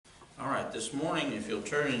right, this morning, if you'll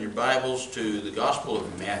turn in your Bibles to the Gospel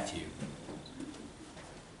of Matthew.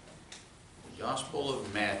 The Gospel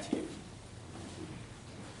of Matthew.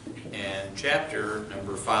 And chapter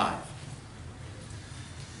number 5.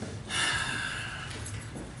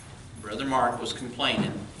 Brother Mark was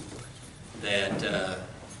complaining that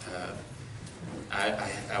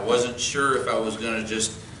I wasn't sure if I was going to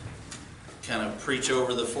just kind of preach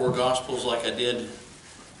over the 4 Gospels like I did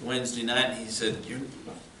Wednesday night. He said,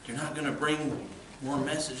 you're not going to bring more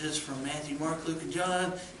messages from Matthew, Mark, Luke, and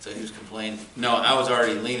John? So he was complaining. No, I was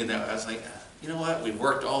already leaning that way. I was like, you know what? We've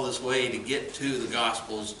worked all this way to get to the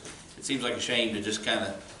Gospels. It seems like a shame to just kind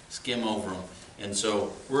of skim over them. And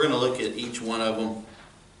so we're going to look at each one of them.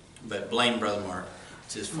 But blame Brother Mark.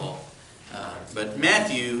 It's his fault. But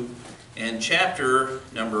Matthew and chapter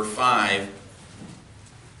number 5.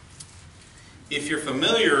 If you're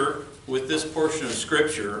familiar with this portion of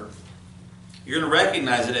Scripture, you're going to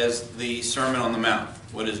recognize it as the Sermon on the Mount,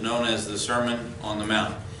 what is known as the Sermon on the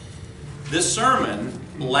Mount. This sermon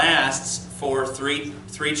lasts for three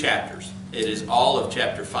chapters. It is all of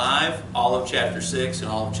chapter 5, all of chapter 6, and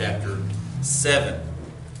all of chapter 7.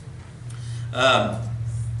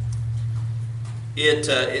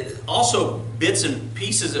 It also bits and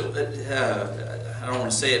pieces, I don't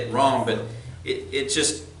want to say it wrong, but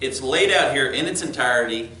it's laid out here in its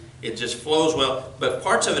entirety. It just flows well, but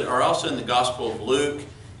parts of it are also in the Gospel of Luke,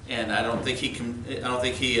 and I don't think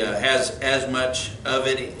he has as much of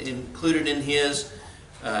it included in his.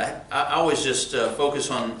 I always just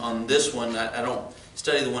focus on this one. I don't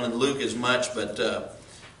study the one in Luke as much, but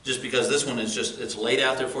just because this one is it's laid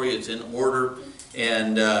out there for you, it's in order.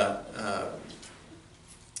 And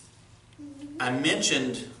I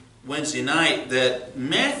mentioned Wednesday night that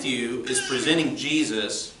Matthew is presenting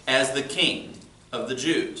Jesus as the King of the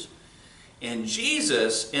Jews. And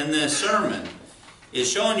Jesus, in this sermon,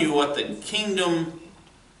 is showing you what the kingdom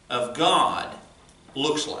of God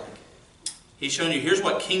looks like. He's showing you, here's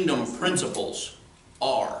what kingdom principles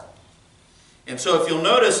are. And so if you'll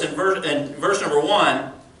notice in verse number 1,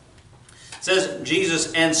 it says,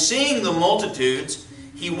 Jesus, and seeing the multitudes,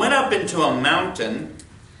 he went up into a mountain,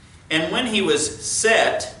 and when he was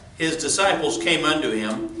set, his disciples came unto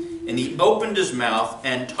him, and he opened his mouth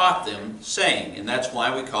and taught them, saying, and that's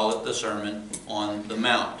why we call it the Sermon on the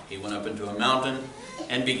Mount. He went up into a mountain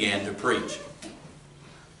and began to preach.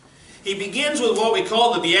 He begins with what we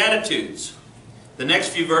call the Beatitudes. The next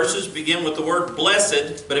few verses begin with the word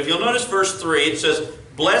blessed, but if you'll notice verse 3, it says,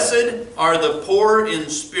 blessed are the poor in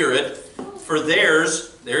spirit, for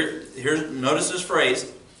theirs, notice this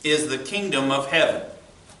phrase, is the kingdom of heaven.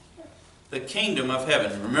 The kingdom of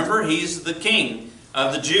heaven. Remember, he's the king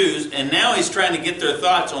of the Jews, and now he's trying to get their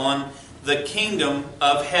thoughts on the kingdom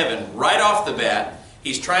of heaven. Right off the bat,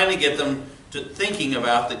 he's trying to get them to thinking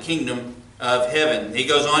about the kingdom of heaven. He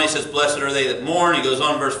goes on, he says, blessed are they that mourn. He goes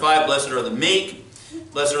on in verse 5, blessed are the meek.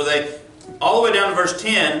 Blessed are they. All the way down to verse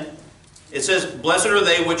 10, it says, blessed are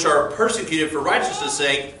they which are persecuted for righteousness'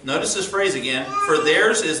 sake. Notice this phrase again, for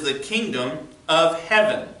theirs is the kingdom of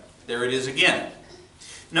heaven. There it is again.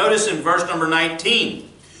 Notice in verse number 19,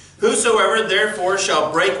 whosoever therefore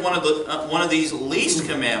shall break one of these least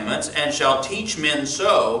commandments and shall teach men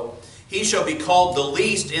so, he shall be called the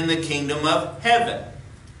least in the kingdom of heaven.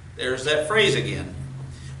 There's that phrase again.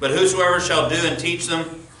 But whosoever shall do and teach them,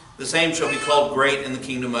 the same shall be called great in the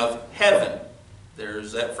kingdom of heaven.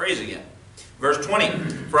 There's that phrase again. Verse 20,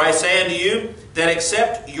 for I say unto you, that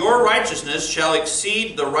except your righteousness shall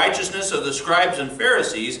exceed the righteousness of the scribes and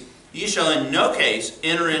Pharisees, ye shall in no case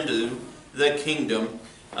enter into the kingdom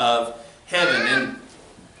of heaven. And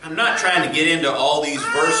I'm not trying to get into all these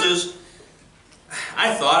verses.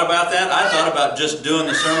 I thought about that. I thought about just doing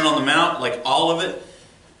the Sermon on the Mount, like all of it.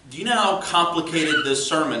 Do you know how complicated this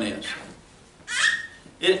sermon is?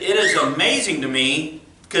 It is amazing to me,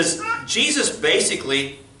 because Jesus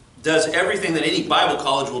basically does everything that any Bible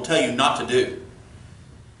college will tell you not to do.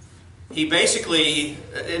 He basically,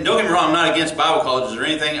 and don't get me wrong, I'm not against Bible colleges or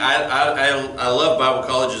anything. I love Bible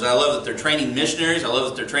colleges. I love that they're training missionaries. I love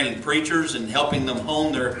that they're training preachers and helping them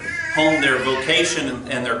hone their vocation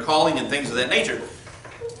and their calling and things of that nature.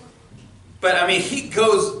 But I mean, he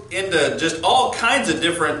goes into just all kinds of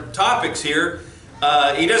different topics here.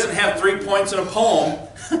 He doesn't have 3 points in a poem.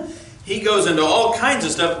 He goes into all kinds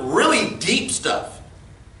of stuff, really deep stuff.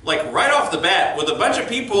 Like right off the bat, with a bunch of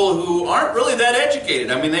people who aren't really that educated.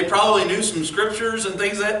 I mean, they probably knew some scriptures and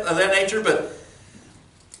things of that nature, but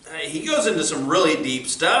he goes into some really deep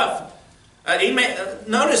stuff.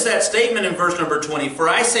 Notice that statement in verse number 20. For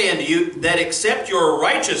I say unto you that except your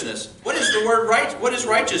righteousness. What is the word right? What is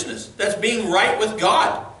righteousness? That's being right with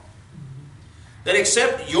God. that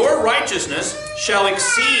except your righteousness shall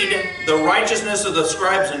exceed the righteousness of the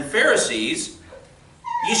scribes and Pharisees,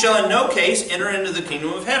 ye shall in no case enter into the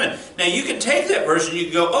kingdom of heaven. Now you can take that verse and you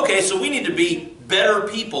can go, okay, so we need to be better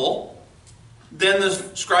people than the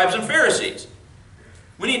scribes and Pharisees.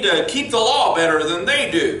 We need to keep the law better than they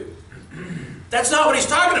do. That's not what he's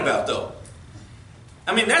talking about, though.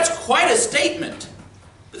 I mean, that's quite a statement.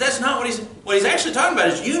 But that's not what he's actually talking about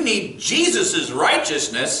is you need Jesus'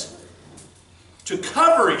 righteousness to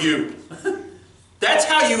cover you. That's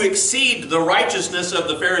how you exceed the righteousness of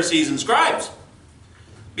the Pharisees and scribes.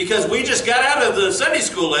 Because we just got out of the Sunday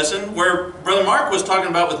school lesson where Brother Mark was talking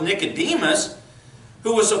about with Nicodemus,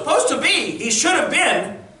 who was supposed to be, he should have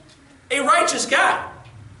been a righteous guy.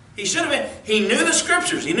 He should have been. He knew the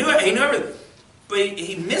scriptures. He knew everything. But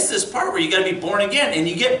he missed this part where you got to be born again. And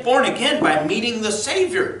you get born again by meeting the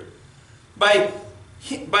Savior. By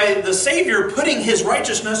the Savior putting His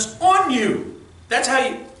righteousness on you. That's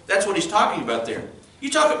what he's talking about there.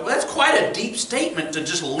 That's quite a deep statement to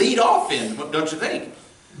just lead off in, don't you think?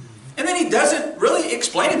 And then he doesn't really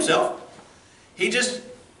explain himself. He just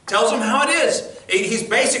tells them how it is. He's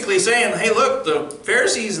basically saying, hey, look, the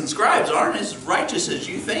Pharisees and scribes aren't as righteous as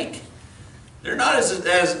you think. They're not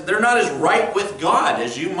as right with God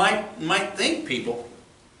as you might think, people.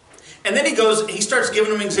 And then he starts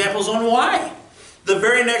giving them examples on why. The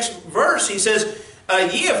very next verse, he says,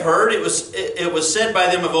 ye have heard, it was said by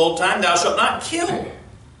them of old time, thou shalt not kill.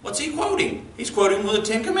 What's he quoting? He's quoting the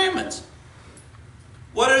Ten Commandments.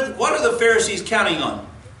 What are the Pharisees counting on?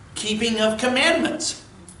 Keeping of commandments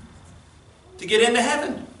to get into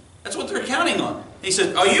heaven. That's what they're counting on. He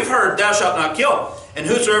says, oh, you've heard, thou shalt not kill, and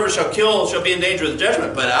whosoever shall kill shall be in danger of the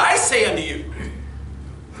judgment. But I say unto you,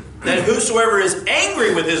 that whosoever is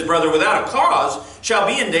angry with his brother without a cause shall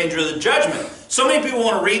be in danger of the judgment. So many people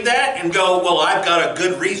want to read that and go, well, I've got a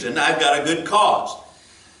good reason, I've got a good cause.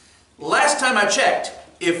 Last time I checked,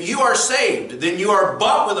 if you are saved, then you are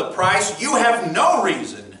bought with a price. You have no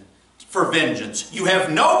reason for vengeance. You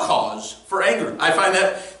have no cause for anger. I find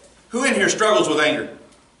that, who in here struggles with anger?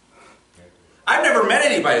 I've never met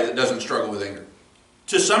anybody that doesn't struggle with anger.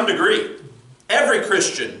 To some degree. Every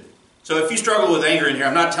Christian. So if you struggle with anger in here,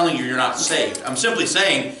 I'm not telling you you're not saved. I'm simply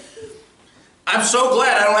saying, I'm so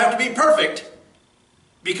glad I don't have to be perfect.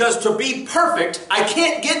 Because to be perfect, I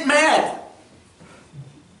can't get mad.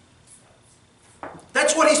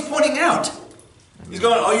 That's what he's pointing out. He's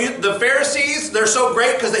going, oh, the Pharisees, they're so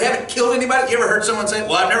great because they haven't killed anybody. You ever heard someone say,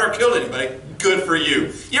 well, I've never killed anybody. Good for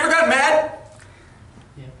you. You ever got mad?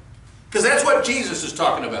 Because that's what Jesus is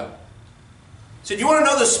talking about. He said, you want to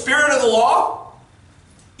know the spirit of the law?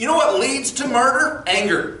 You know what leads to murder?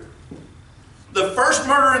 Anger. The first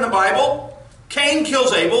murder in the Bible, Cain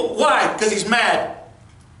kills Abel. Why? Because he's mad.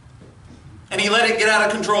 And he let it get out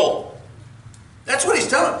of control. That's what he's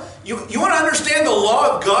telling. You want to understand the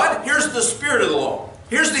law of God? Here's the spirit of the law.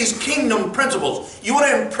 Here's these kingdom principles. You want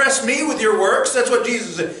to impress me with your works? That's what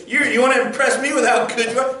Jesus said. You want to impress me with how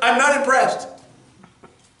good you are? I'm not impressed.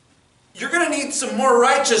 You're going to need some more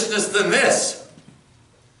righteousness than this.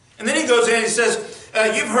 And then he goes in and he says,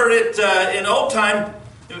 you've heard it in old time,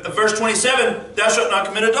 verse 27, thou shalt not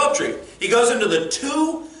commit adultery. He goes into the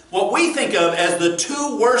two, what we think of as the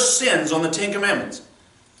two worst sins on the Ten Commandments.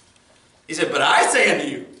 He said, but I say unto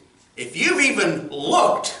you, if you've even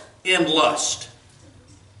looked in lust,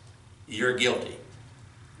 you're guilty.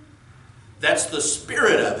 That's the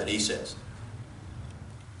spirit of it, he says.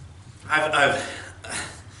 I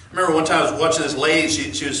remember one time I was watching this lady,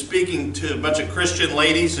 she was speaking to a bunch of Christian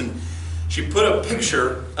ladies, and she put a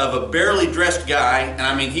picture of a barely dressed guy, and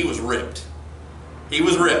I mean, he was ripped. He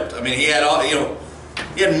was ripped. I mean, he had all,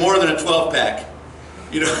 he had more than a 12-pack.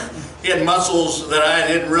 He had muscles that I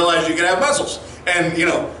didn't realize you could have muscles. And,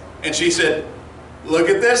 and she said, look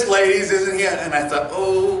at this, ladies, isn't he? And I thought,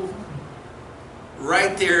 oh,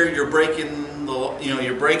 right there, you're breaking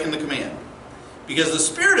the command. Because the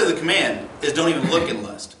spirit of the command is don't even look in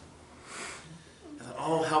lust. I thought,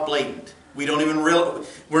 oh, how blatant.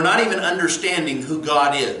 We're not even understanding who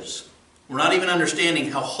God is. We're not even understanding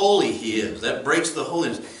how holy He is. That breaks the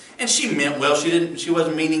holiness. And she meant well. She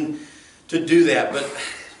wasn't meaning to do that, but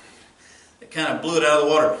it kind of blew it out of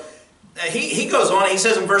the water. He goes on, he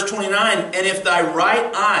says in verse 29, and if thy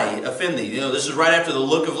right eye offend thee, this is right after the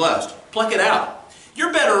look of lust, pluck it out.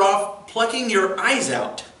 You're better off plucking your eyes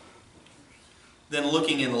out than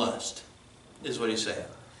looking in lust, is what he's saying.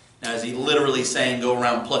 Now, is he literally saying go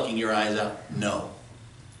around plucking your eyes out? No.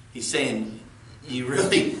 He's saying, you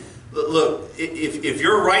really, look, if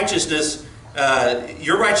your righteousness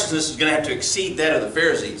is going to have to exceed that of the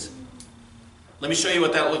Pharisees. Let me show you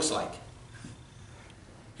what that looks like.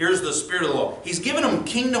 Here's the spirit of the law. He's given them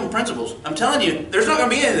kingdom principles. I'm telling you, there's not going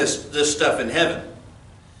to be any of this stuff in heaven.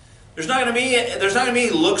 There's not going to be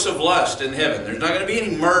looks of lust in heaven. There's not going to be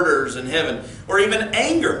any murders in heaven, or even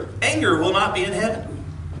anger. Anger will not be in heaven.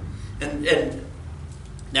 And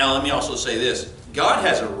now let me also say this: God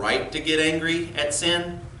has a right to get angry at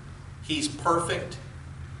sin. He's perfect.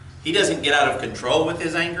 He doesn't get out of control with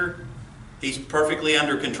His anger. He's perfectly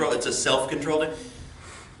under control. It's a self-controlled.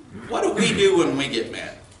 What do we do when we get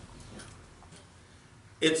mad?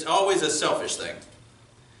 It's always a selfish thing.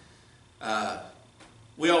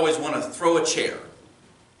 We always want to throw a chair.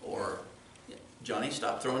 Or, Johnny,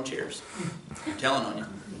 stop throwing chairs. I'm telling on you.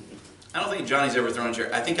 I don't think Johnny's ever thrown a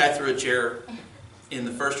chair. I think I threw a chair in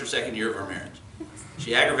the first or second year of our marriage.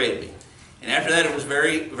 She aggravated me. And after that, it was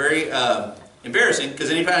very, very embarrassing,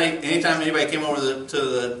 because anytime anybody came over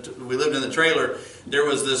we lived in the trailer, there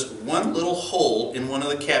was this one little hole in one of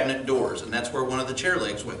the cabinet doors, and that's where one of the chair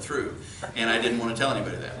legs went through. And I didn't want to tell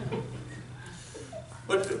anybody that.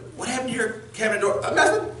 What happened to your cabinet door?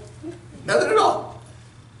 Nothing. Nothing at all.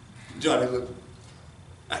 Johnny looked.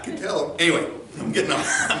 I can tell him. Anyway, I'm getting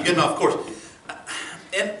off course.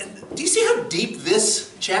 And do you see how deep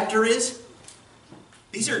this chapter is?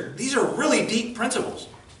 These are really deep principles.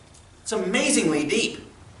 It's amazingly deep.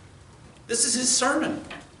 This is his sermon.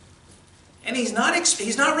 And he's not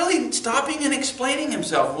really stopping and explaining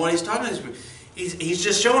himself what he's talking about. He's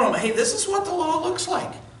just showing them, hey, this is what the law looks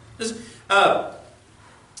like.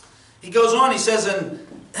 He goes on, he says in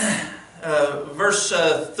verse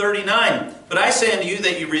 39, "But I say unto you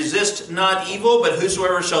that you resist not evil, but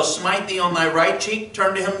whosoever shall smite thee on thy right cheek,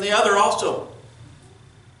 turn to him the other also."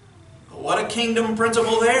 What a kingdom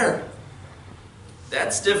principle there.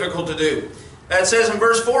 That's difficult to do. It says in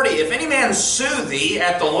verse 40, "If any man sue thee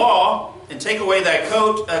at the law, and take away thy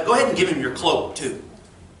coat, go ahead and give him your cloak too."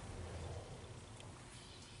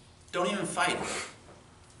 Don't even fight.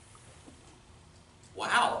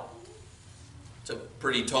 Wow. It's a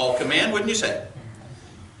pretty tall command, wouldn't you say?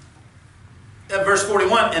 Verse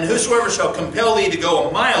 41, "And whosoever shall compel thee to go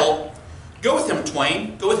a mile, go with him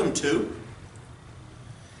twain," go with him two.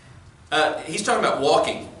 He's talking about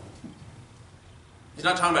walking. He's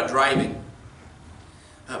not talking about driving.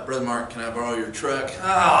 "Brother Mark, can I borrow your truck?"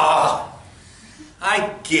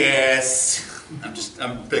 I guess.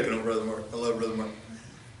 I'm picking on Brother Mark. I love Brother Mark.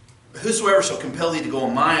 "Whosoever shall compel thee to go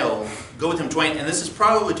a mile, go with him twain." And this is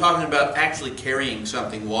probably talking about actually carrying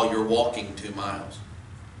something while you're walking 2 miles.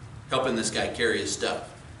 Helping this guy carry his stuff.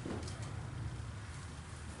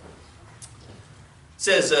 It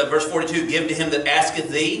says, verse 42, "Give to him that asketh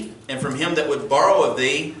thee, and from him that would borrow of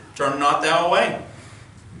thee, turn not thou away."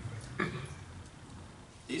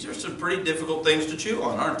 These are some pretty difficult things to chew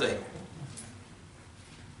on, aren't they?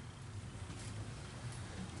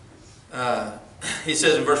 He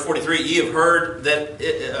says in verse 43, "Ye have heard that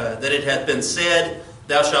it hath been said,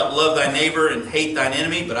 Thou shalt love thy neighbor and hate thine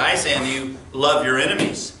enemy. But I say unto you, love your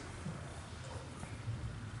enemies."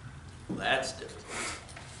 Well, that's difficult.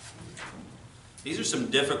 These are some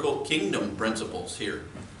difficult kingdom principles here.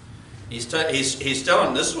 He's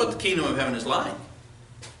telling, this is what the kingdom of heaven is like.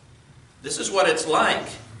 This is what it's like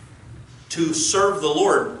to serve the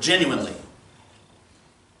Lord genuinely.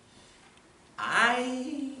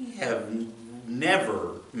 I have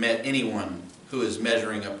never met anyone who is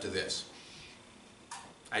measuring up to this.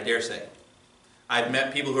 I dare say. I've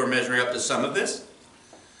met people who are measuring up to some of this.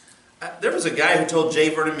 There was a guy who told J.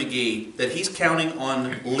 Vernon McGee that he's counting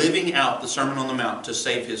on living out the Sermon on the Mount to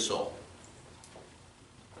save his soul.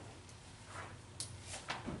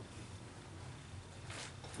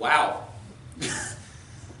 Wow.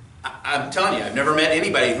 I'm telling you, I've never met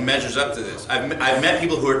anybody who measures up to this. I've met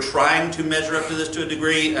people who are trying to measure up to this to a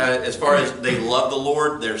degree, as far as they love the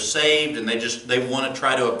Lord, they're saved, and they want to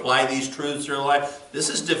try to apply these truths to their life. This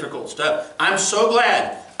is difficult stuff. I'm so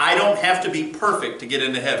glad I don't have to be perfect to get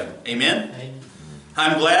into heaven. Amen? Amen.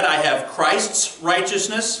 I'm glad I have Christ's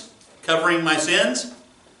righteousness covering my sins,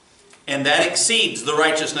 and that exceeds the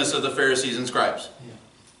righteousness of the Pharisees and scribes.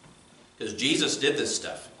 Because Jesus did this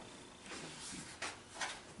stuff.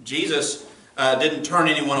 Jesus didn't turn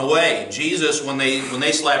anyone away. Jesus, when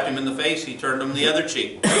they slapped him in the face, he turned them the other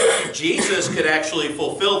cheek. Jesus could actually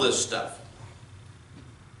fulfill this stuff.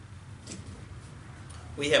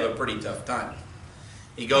 We have a pretty tough time.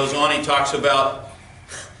 He goes on, he talks about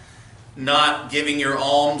not giving your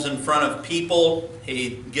alms in front of people.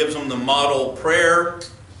 He gives them the model prayer,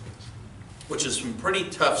 which is some pretty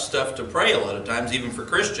tough stuff to pray a lot of times, even for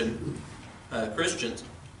Christians.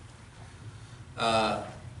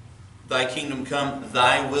 Thy kingdom come,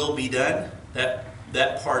 thy will be done.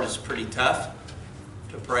 That part is pretty tough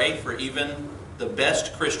to pray for even the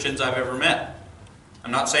best Christians I've ever met.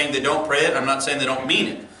 I'm not saying they don't pray it. I'm not saying they don't mean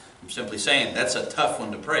it. I'm simply saying that's a tough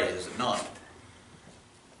one to pray, is it not?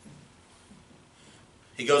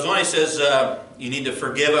 He goes on, he says, you need to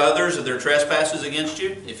forgive others of their trespasses against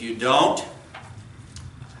you. If you don't,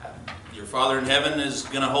 your Father in heaven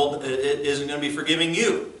isn't going to be forgiving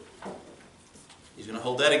you. He's going to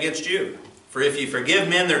hold that against you. For if you forgive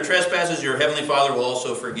men their trespasses, your heavenly Father will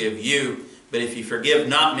also forgive you. But if you forgive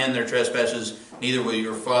not men their trespasses, neither will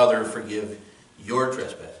your Father forgive your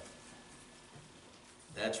trespasses.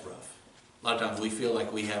 That's rough. A lot of times we feel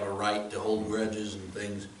like we have a right to hold grudges and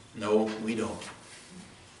things. No, we don't.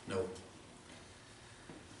 No.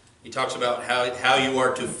 He talks about how you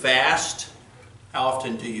are to fast. How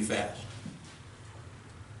often do you fast?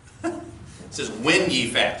 It says, when ye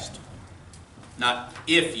fast. Not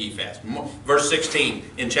if ye fast. Verse 16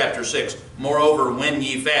 in chapter 6. Moreover, when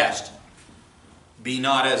ye fast, be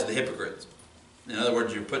not as the hypocrites. In other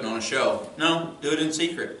words, you're putting on a show. No, do it in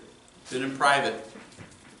secret. Do it in private.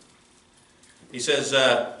 He says,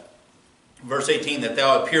 verse 18, that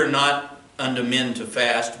thou appear not unto men to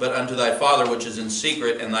fast, but unto thy Father which is in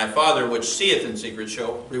secret, and thy Father which seeth in secret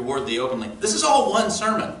shall reward thee openly. This is all one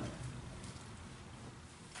sermon.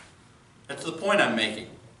 That's the point I'm making.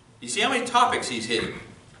 You see how many topics he's hitting?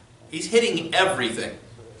 He's hitting everything.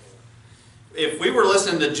 If we were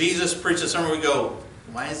listening to Jesus preach a sermon, we'd go,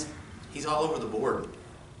 why is he's all over the board?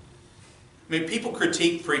 I mean, people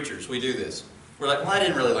critique preachers. We do this. We're like, well, I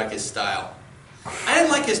didn't really like his style. I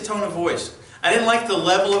didn't like his tone of voice. I didn't like the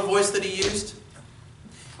level of voice that he used.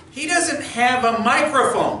 He doesn't have a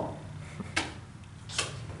microphone.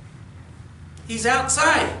 He's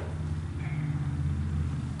outside.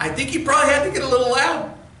 I think he probably had to get a little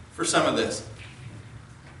loud for some of this.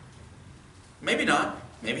 Maybe not.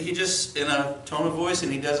 Maybe he just in a tone of voice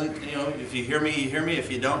and he doesn't, if you hear me, you hear me.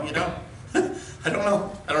 If you don't, you don't. I don't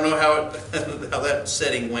know. I don't know how that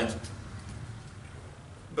setting went.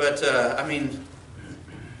 But, I mean,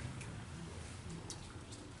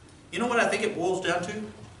 you know what I think it boils down to?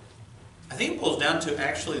 I think it boils down to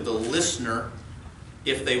actually the listener,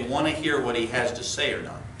 if they want to hear what he has to say or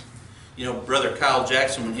not. You know, Brother Kyle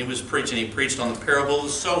Jackson, when he was preaching, he preached on the parable of the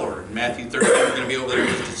sower in Matthew 13. We're going to be over there in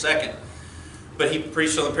just a second. But he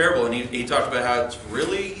preached on the parable, and he talked about how it's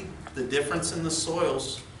really the difference in the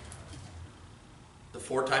soils. The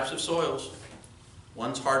 4 types of soils.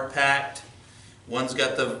 One's hard-packed. One's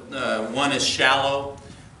got one is shallow.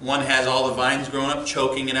 One has all the vines growing up,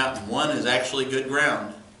 choking it out. And one is actually good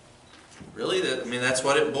ground. Really, that's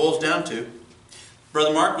what it boils down to.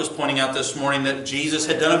 Brother Mark was pointing out this morning that Jesus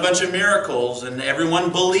had done a bunch of miracles and everyone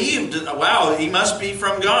believed, wow, he must be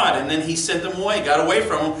from God. And then he sent them away, got away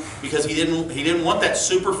from them because he didn't want that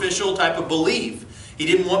superficial type of belief. He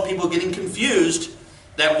didn't want people getting confused.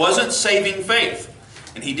 That wasn't saving faith.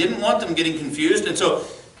 And he didn't want them getting confused. And so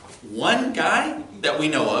one guy that we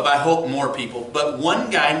know of, I hope more people, but one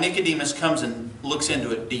guy, Nicodemus, comes and looks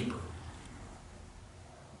into it deeper.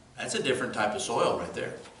 That's a different type of soil right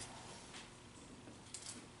there.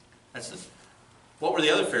 What were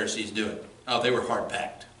the other Pharisees doing? Oh, they were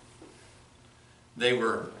hard-packed. They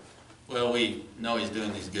were, well, we know he's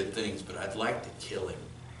doing these good things, but I'd like to kill him.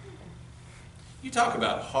 You talk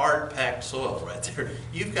about hard-packed soil right there.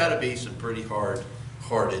 You've got to be some pretty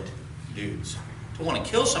hard-hearted dudes to want to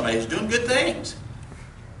kill somebody who's doing good things.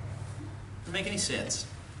 Doesn't make any sense.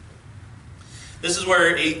 This is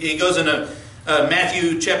where he goes into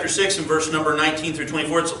Matthew chapter 6 and verse number 19 through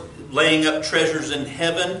 24. It's laying up treasures in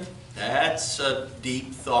heaven. That's a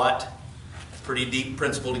deep thought. Pretty deep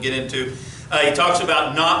principle to get into. He talks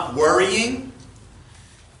about not worrying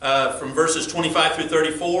from verses 25 through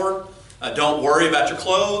 34. Don't worry about your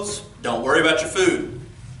clothes. Don't worry about your food.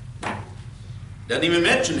 Doesn't even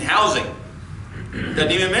mention housing.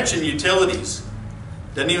 Doesn't even mention utilities.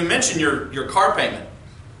 Doesn't even mention your car payment.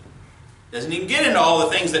 Doesn't even get into all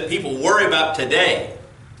the things that people worry about today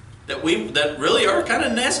that really are kind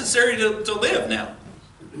of necessary to live now.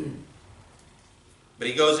 But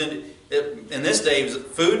he goes into, in this day,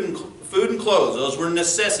 food and clothes, those were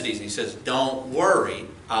necessities. And he says, don't worry,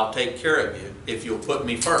 I'll take care of you if you'll put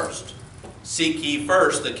me first. Seek ye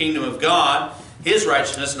first the kingdom of God, His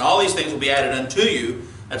righteousness, and all these things will be added unto you.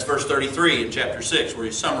 That's verse 33 in chapter 6 where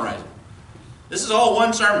he's summarizing. This is all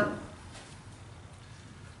one sermon.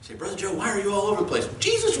 You say, Brother Joe, why are you all over the place?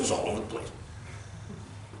 Jesus was all over the place.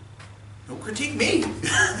 Don't critique me.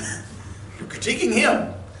 You're critiquing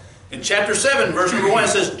him. In chapter 7, verse number 1, it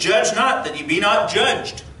says, judge not, that ye be not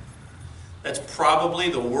judged. That's probably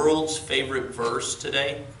the world's favorite verse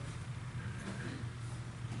today.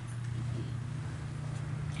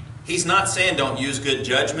 He's not saying don't use good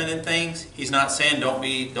judgment in things. He's not saying don't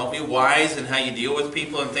be wise in how you deal with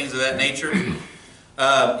people and things of that nature.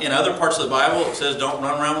 In other parts of the Bible, it says don't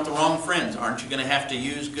run around with the wrong friends. Aren't you going to have to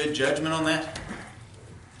use good judgment on that?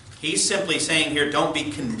 He's simply saying here, don't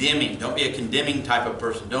be condemning. Don't be a condemning type of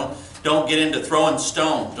person. Don't get into throwing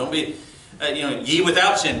stones. Don't be, ye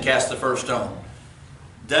without sin cast the first stone.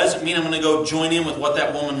 Doesn't mean I'm going to go join in with what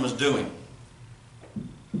that woman was doing.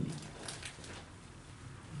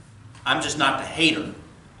 I'm just not to hate her.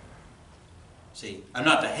 See, I'm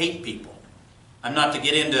not to hate people. I'm not to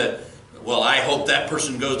get into, well, I hope that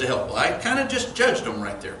person goes to hell. Well, I kind of just judged them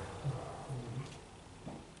right there.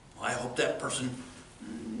 Well, I hope that person...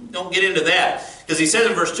 Don't get into that. Because he says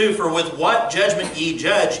in verse 2, for with what judgment ye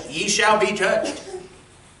judge, ye shall be judged.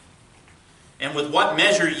 And with what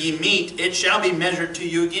measure ye meet, it shall be measured to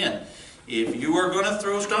you again. If you are going to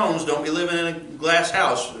throw stones, don't be living in a glass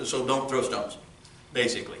house, so don't throw stones.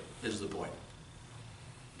 Basically, is the point.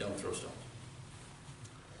 Don't throw stones.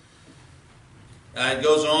 It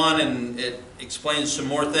goes on and it explains some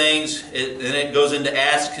more things. Then it goes into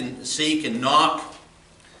ask and seek and knock.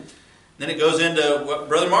 Then it goes into what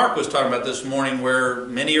Brother Mark was talking about this morning, where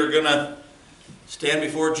many are going to stand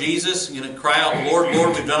before Jesus and going to cry out, Lord,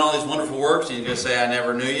 Lord, we've done all these wonderful works. And he's going to say, I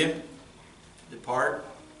never knew you. Depart.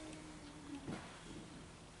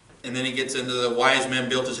 And then he gets into the wise man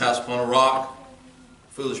built his house upon a rock.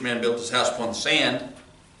 Foolish man built his house upon sand.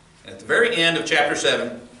 And at the very end of chapter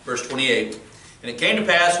 7, verse 28, and it came to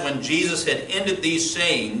pass when Jesus had ended these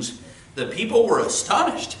sayings, the people were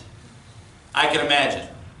astonished. I can imagine.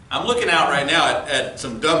 I'm looking out right now at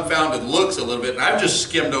some dumbfounded looks a little bit, and I've just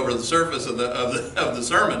skimmed over the surface of the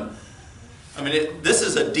sermon. I mean, this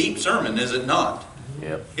is a deep sermon, is it not?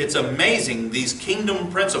 Yep. It's amazing, these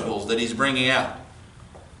kingdom principles that he's bringing out.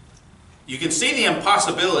 You can see the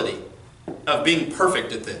impossibility of being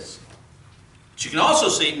perfect at this. But you can also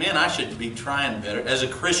see, man, I should be trying better. As a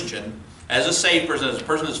Christian, as a saved person, as a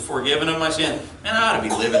person that's forgiven of my sin, man, I ought to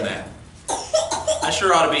be living that. I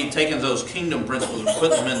sure ought to be taking those kingdom principles and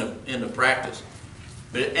putting them into practice.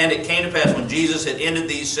 And it came to pass when Jesus had ended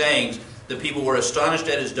these sayings, the people were astonished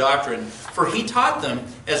at his doctrine, for he taught them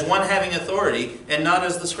as one having authority and not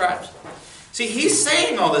as the scribes. See, he's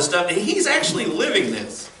saying all this stuff, and he's actually living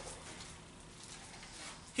this.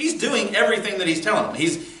 He's doing everything that he's telling them.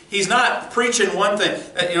 He's not preaching one thing.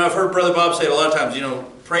 I've heard Brother Bob say it a lot of times,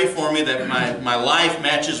 pray for me that my life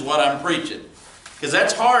matches what I'm preaching. Because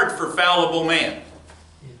that's hard for fallible man.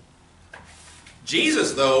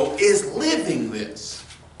 Jesus, though, is living this.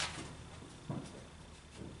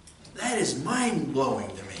 That is mind-blowing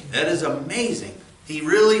to me. That is amazing. He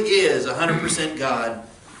really is 100% God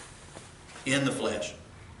in the flesh.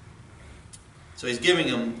 So he's giving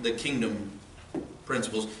them the kingdom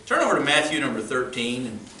principles. Turn over to Matthew number 13.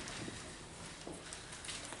 And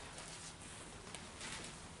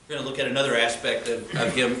we're going to look at another aspect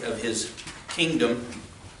of his kingdom.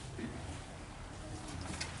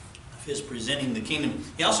 His presenting the kingdom.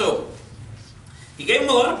 He gave them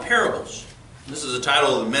a lot of parables. This is the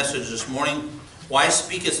title of the message this morning. Why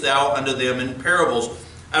speakest thou unto them in parables?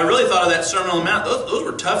 I really thought of that Sermon on the Mount. Those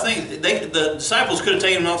were tough things. The disciples could have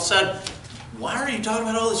taken them off the side. Why are you talking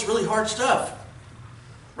about all this really hard stuff?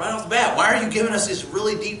 Right off the bat. Why are you giving us these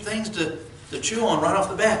really deep things to chew on right off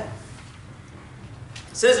the bat?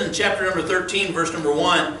 It says in chapter number 13, verse number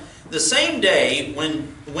 1, the same day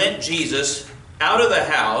when went Jesus out of the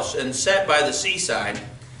house and sat by the seaside,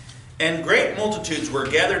 and great multitudes were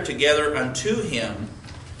gathered together unto him,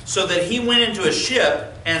 so that he went into a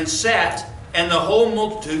ship and sat, and the whole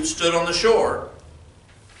multitude stood on the shore.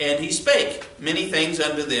 And he spake many things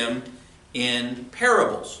unto them in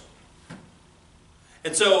parables.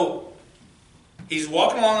 And so he's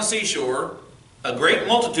walking along the seashore, a great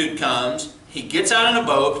multitude comes, he gets out in a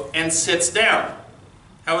boat and sits down.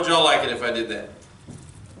 How would y'all like it if I did that?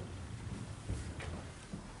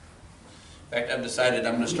 In fact, I've decided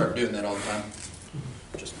I'm going to start doing that all the time.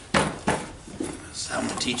 That's how I'm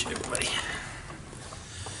going to teach everybody.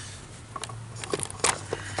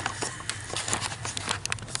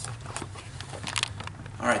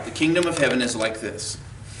 All right, the kingdom of heaven is like this.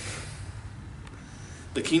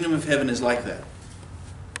 The kingdom of heaven is like that.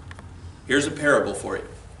 Here's a parable for you.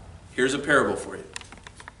 Here's a parable for you.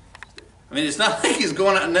 I mean, it's not like he's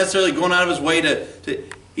necessarily going out of his way to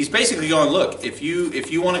he's basically going, look, if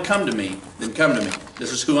you want to come to me, then come to me.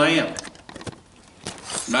 This is who I am.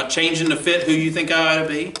 I'm not changing to fit who you think I ought to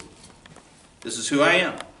be. This is who I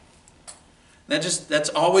am. That's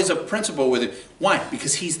always a principle with it. Why?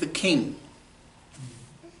 Because he's the king.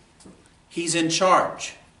 He's in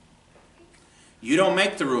charge. You don't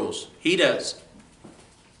make the rules. He does.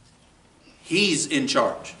 He's in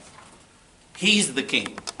charge. He's the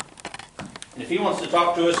king. And if he wants to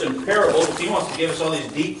talk to us in parables, if he wants to give us all these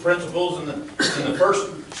deep principles in the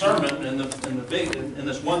first sermon, in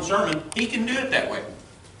this one sermon, he can do it that way.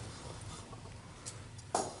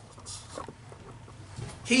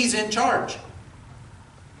 He's in charge.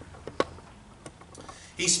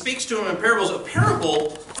 He speaks to him in parables. A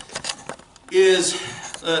parable is,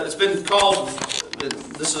 it's been called,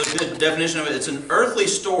 this is a good definition of it, it's an earthly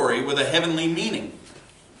story with a heavenly meaning.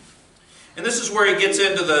 And this is where he gets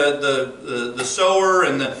into the sower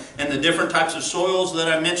and the different types of soils that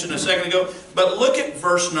I mentioned a second ago. But look at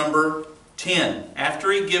verse number 10, after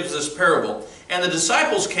he gives this parable. And the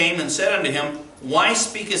disciples came and said unto him, Why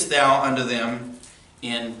speakest thou unto them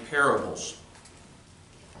in parables?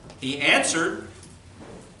 He answered,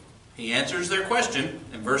 he answers their question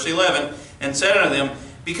in verse 11, and said unto them,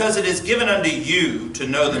 Because it is given unto you to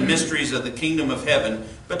know the mysteries of the kingdom of heaven,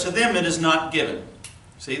 but to them it is not given.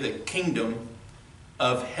 See, the kingdom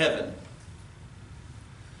of heaven.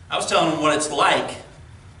 I was telling them what it's like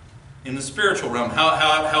in the spiritual realm,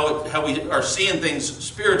 how we are seeing things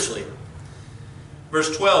spiritually.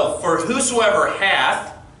 Verse 12, For whosoever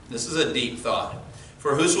hath, this is a deep thought,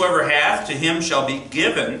 For whosoever hath, to him shall be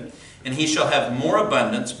given, and he shall have more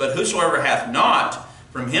abundance. But whosoever hath not,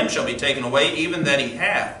 from him shall be taken away, even that he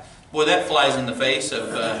hath. Boy, that flies in the face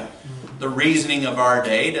of the reasoning of our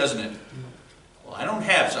day, doesn't it? Well, I don't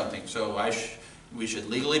have something, so we should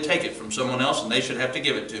legally take it from someone else, and they should have to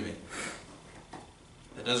give it to me.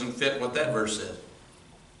 That doesn't fit what that verse says.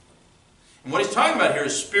 And what he's talking about here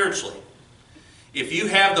is spiritually. If you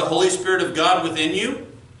have the Holy Spirit of God within you,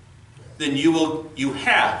 then you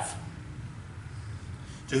have.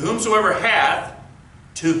 To whomsoever hath,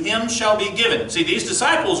 to him shall be given. See, these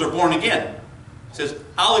disciples are born again. He says,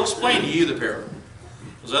 I'll explain to you the parable.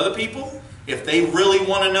 Those other people, if they really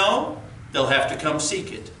want to know, they'll have to come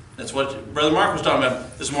seek it. That's what Brother Mark was talking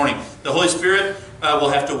about this morning. The Holy Spirit will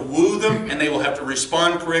have to woo them, and they will have to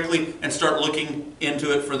respond correctly and start looking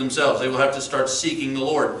into it for themselves. They will have to start seeking the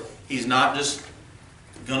Lord. He's not just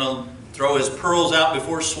going to throw his pearls out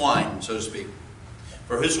before swine, so to speak.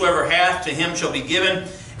 For whosoever hath, to him shall be given,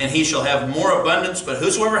 and he shall have more abundance. But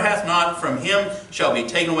whosoever hath not, from him shall be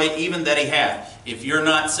taken away, even that he hath. If you're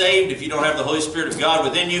not saved, if you don't have the Holy Spirit of God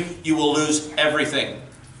within you, you will lose everything.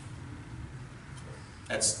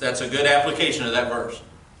 That's a good application of that verse.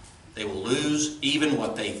 They will lose even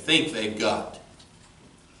what they think they've got.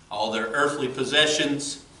 All their earthly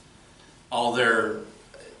possessions, all their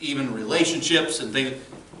even relationships and things,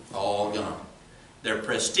 all gone. Their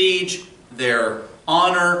prestige, their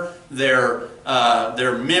honor,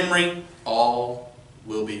 their memory, all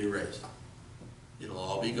will be erased. It'll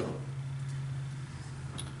all be gone.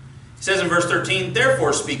 He says in verse 13,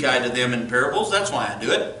 Therefore speak I to them in parables. That's why I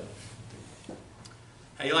do it.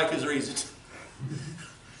 How you like his reasons?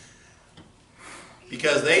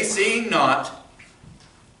 Because they see not,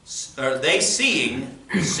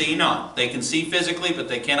 see not. They can see physically, but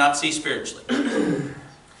they cannot see spiritually.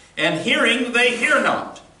 And hearing, they hear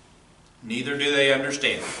not, neither do they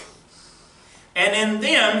understand. And in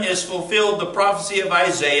them is fulfilled the prophecy of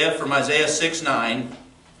Isaiah, from Isaiah 6:9,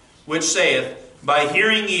 which saith, By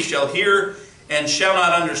hearing ye shall hear, and shall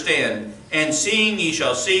not understand, and seeing ye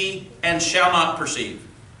shall see, and shall not perceive.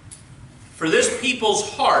 For this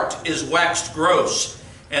people's heart is waxed gross,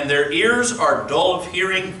 and their ears are dull of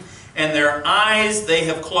hearing, and their eyes they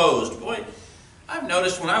have closed. Boy, I've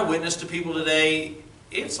noticed when I witness to people today,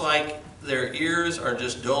 it's like their ears are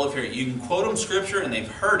just dull of hearing. You can quote them scripture and they've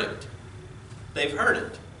heard it. They've heard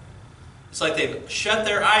it. It's like they've shut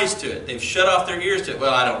their eyes to it. They've shut off their ears to it.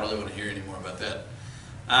 Well, I don't really want to hear any more about that.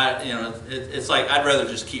 It's like I'd rather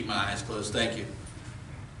just keep my eyes closed. Thank you.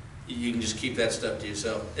 You can just keep that stuff to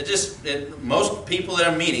yourself. Most people that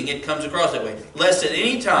I'm meeting, it comes across that way. Lest at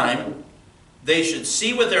any time they should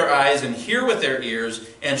see with their eyes and hear with their ears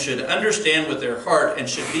and should understand with their heart and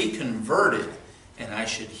should be converted, and I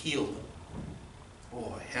should heal them.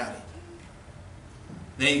 Boy, howdy.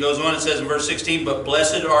 Then he goes on and says in verse 16, But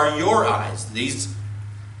blessed are your eyes, these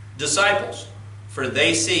disciples, for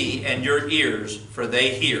they see, and your ears, for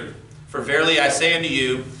they hear. For verily I say unto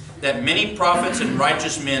you, that many prophets and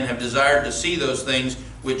righteous men have desired to see those things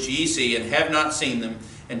which ye see, and have not seen them,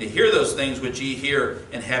 and to hear those things which ye hear,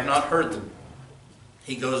 and have not heard them.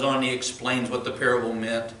 He goes on, he explains what the parable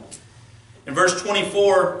meant. In verse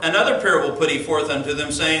 24, another parable put he forth unto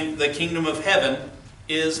them, saying, The kingdom of heaven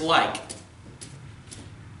is like.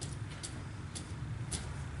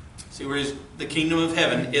 See where the kingdom of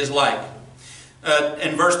heaven is like.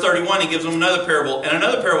 In verse 31, he gives them another parable. And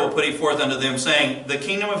another parable put he forth unto them, saying, The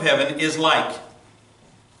kingdom of heaven is like.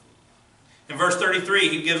 In verse 33,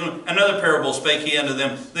 he gives them another parable, spake he unto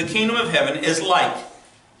them, the kingdom of heaven is like.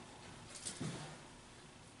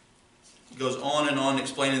 He goes on and on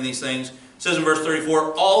explaining these things. It says in verse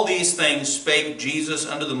 34, all these things spake Jesus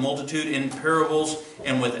unto the multitude in parables,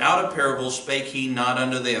 and without a parable spake he not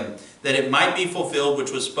unto them, that it might be fulfilled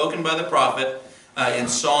which was spoken by the prophet in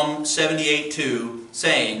Psalm 78:2,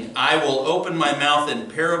 saying, I will open my mouth in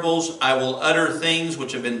parables, I will utter things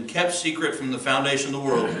which have been kept secret from the foundation of the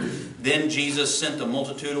world. Then Jesus sent the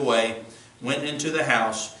multitude away, went into the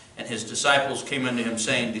house, and his disciples came unto him,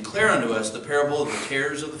 saying, declare unto us the parable of the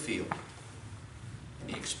tares of the field. And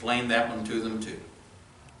he explained that one to them too.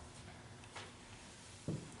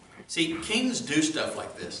 See, kings do stuff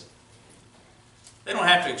like this. They don't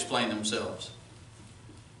have to explain themselves.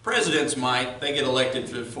 Presidents might, they get elected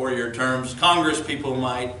for 4-year terms. Congress people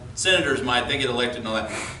might, senators might, they get elected and all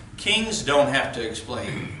that. Kings don't have to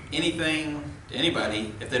explain anything to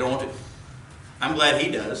anybody if they don't want to. I'm glad he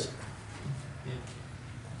does.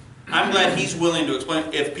 I'm glad he's willing to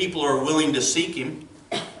explain if people are willing to seek him.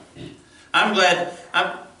 I'm glad,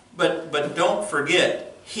 but don't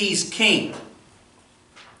forget, he's king.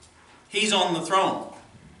 He's on the throne.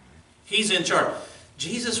 He's in charge.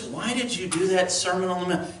 Jesus, why did you do that Sermon on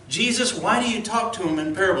the Mount? Jesus, why do you talk to him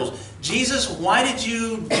in parables? Jesus, why did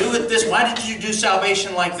you do it this? Why did you do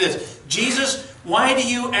salvation like this? Jesus, why do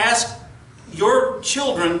you ask your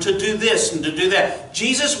children to do this and to do that?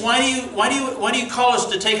 Jesus, why do you call us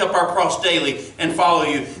to take up our cross daily and follow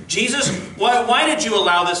you? Jesus, why did you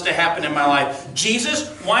allow this to happen in my life? Jesus,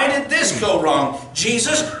 why did this go wrong?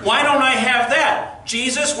 Jesus, why don't I have that?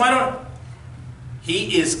 Jesus, why don't...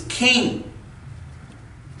 He is king.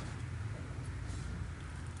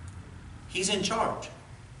 He's in charge.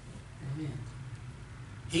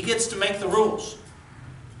 He gets to make the rules.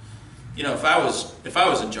 You know, if I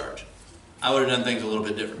was in charge, I would have done things a little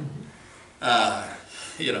bit different.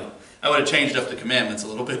 You know, I would have changed up the commandments a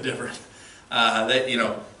little bit different.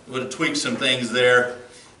 Would have tweaked some things there.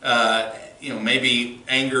 You know, maybe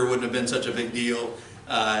anger wouldn't have been such a big deal.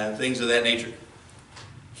 Things of that nature.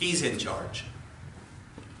 He's in charge.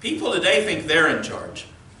 People today think they're in charge.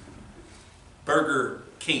 Burger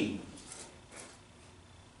King.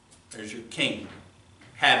 There's your king.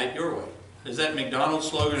 Have it your way. Is that McDonald's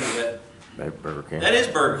slogan? Or is that Burger King? That is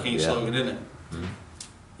Burger King's Yeah. slogan, isn't it? Mm-hmm.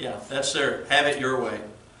 Yeah, that's their have it your way.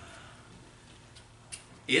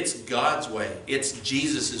 It's God's way. It's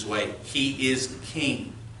Jesus' way. He is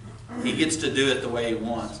king. He gets to do it the way he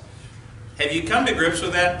wants. Have you come to grips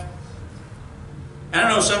with that? I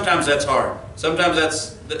know sometimes that's hard.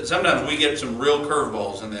 Sometimes we get some real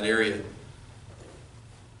curveballs in that area.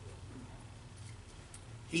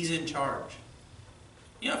 He's in charge.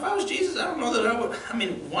 You know, if I was Jesus, I don't know that I would. I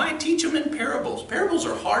mean, why teach them in parables? Parables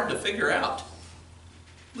are hard to figure out.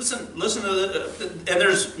 Listen to and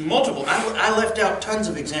there's multiple. I left out tons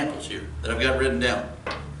of examples here that I've got written down.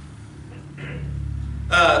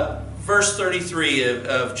 Verse 33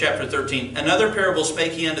 of chapter 13. Another parable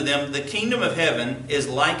spake he unto them, the kingdom of heaven is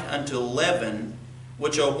like unto leaven,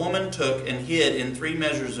 which a woman took and hid in 3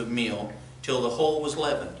 measures of meal, till the whole was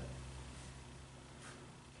leavened.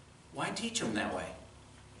 Why teach them that way?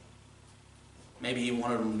 Maybe he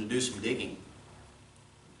wanted them to do some digging.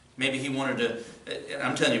 Maybe he wanted to,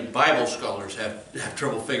 I'm telling you, Bible scholars have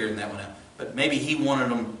trouble figuring that one out. But maybe he wanted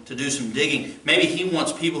them to do some digging. Maybe he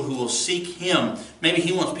wants people who will seek him. Maybe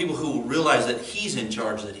he wants people who will realize that he's in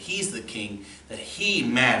charge, that he's the king, that he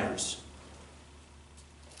matters.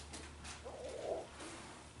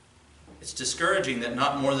 It's discouraging that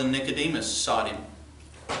not more than Nicodemus sought him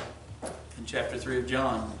in chapter 3 of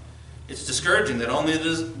John. It's discouraging that only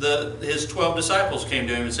his 12 disciples came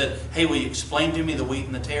to him and said, hey, will you explain to me the wheat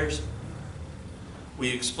and the tares? Will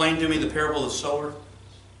you explain to me the parable of the sower?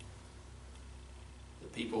 The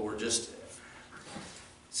people were just...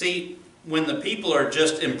 See, when the people are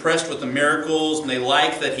just impressed with the miracles and they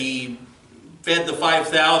like that he fed the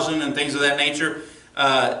 5,000 and things of that nature,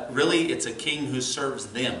 really it's a king who serves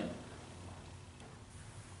them.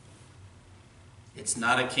 It's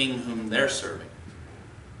not a king whom they're serving.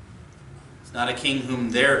 It's not a king whom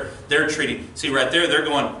they're treating. See, right there, they're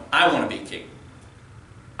going, I want to be king.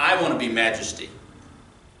 I want to be majesty.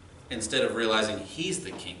 Instead of realizing he's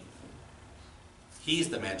the king. He's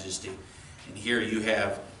the majesty. And here you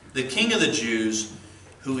have the King of the Jews,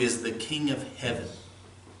 who is the King of heaven.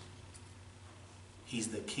 He's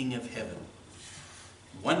the King of heaven.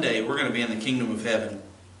 One day, we're going to be in the kingdom of heaven.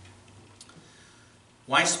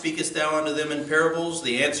 Why speakest thou unto them in parables?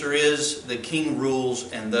 The answer is, the king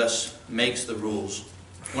rules and thus makes the rules.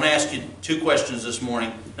 I want to ask you 2 questions this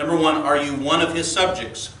morning. Number 1, are you one of his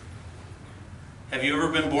subjects? Have you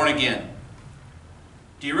ever been born again?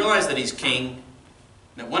 Do you realize that He's king?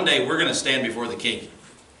 That one day we're going to stand before the king.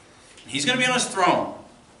 He's going to be on His throne.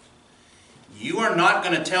 You are not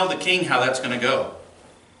going to tell the king how that's going to go.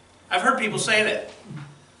 I've heard people say that.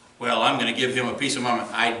 Well, I'm going to give him a piece of my mind.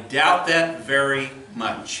 I doubt that very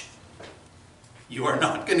much. You are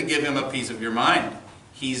not going to give him a piece of your mind.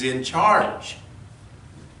 He's in charge.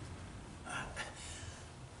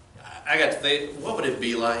 I got to think, what would it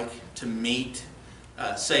be like to meet,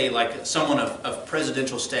 say, like someone of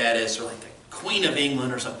presidential status, or like the Queen of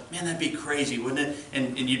England or something? Man, that'd be crazy, wouldn't it?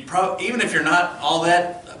 And you'd probably, even if you're not all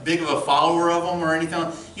that big of a follower of them or anything,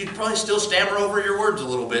 you'd probably still stammer over your words a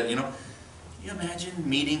little bit, you know. Can you imagine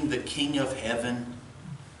meeting the King of Heaven?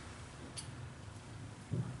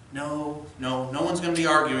 No one's going to be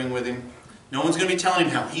arguing with him. No one's going to be telling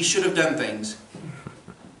him how he should have done things.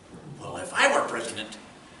 Well, if I were president,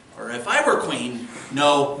 or if I were queen,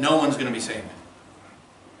 no one's going to be saying that.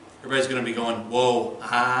 Everybody's going to be going, whoa,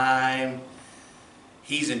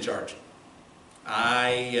 he's in charge.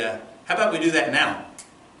 How about we do that now?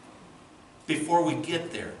 Before we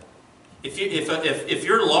get there. If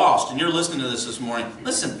you're lost and you're listening to this morning,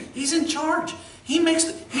 listen, He's in charge. He's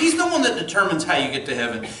the one that determines how you get to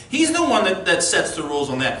heaven. He's the one that sets the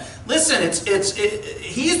rules on that. Listen,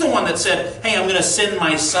 He's the one that said, hey, I'm going to send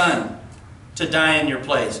my Son to die in your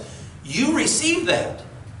place. You receive that.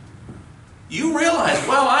 You realize,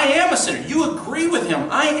 well, I am a sinner. You agree with Him.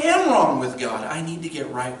 I am wrong with God. I need to get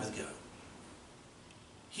right with God.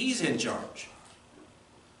 He's in charge.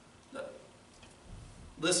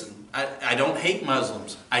 Listen, I don't hate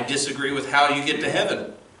Muslims. I disagree with how you get to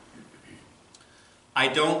heaven. I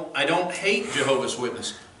don't hate Jehovah's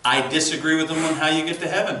Witnesses. I disagree with them on how you get to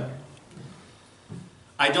heaven.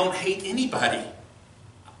 I don't hate anybody.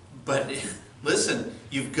 But listen,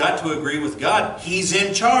 you've got to agree with God. He's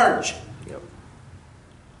in charge. Yep.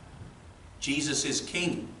 Jesus is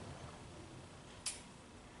King.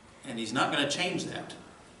 And He's not going to change that.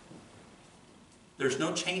 There's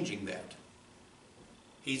no changing that.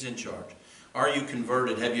 He's in charge. Are you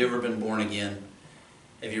converted? Have you ever been born again?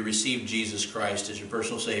 Have you received Jesus Christ as your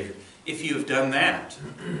personal Savior? If you have done that,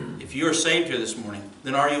 if you are saved here this morning,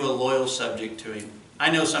 then are you a loyal subject to Him?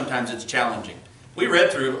 I know sometimes it's challenging. We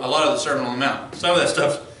read through a lot of the Sermon on the Mount. Some of that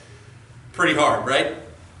stuff's pretty hard, right?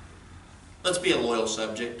 Let's be a loyal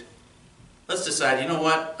subject. Let's decide, you know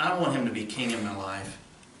what? I want Him to be King in my life.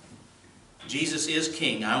 Jesus is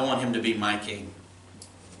King. I want Him to be my King.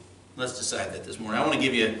 Let's decide that this morning. I want to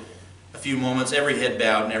give you a few moments, every head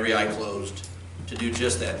bowed and every eye closed, to do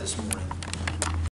just that this morning.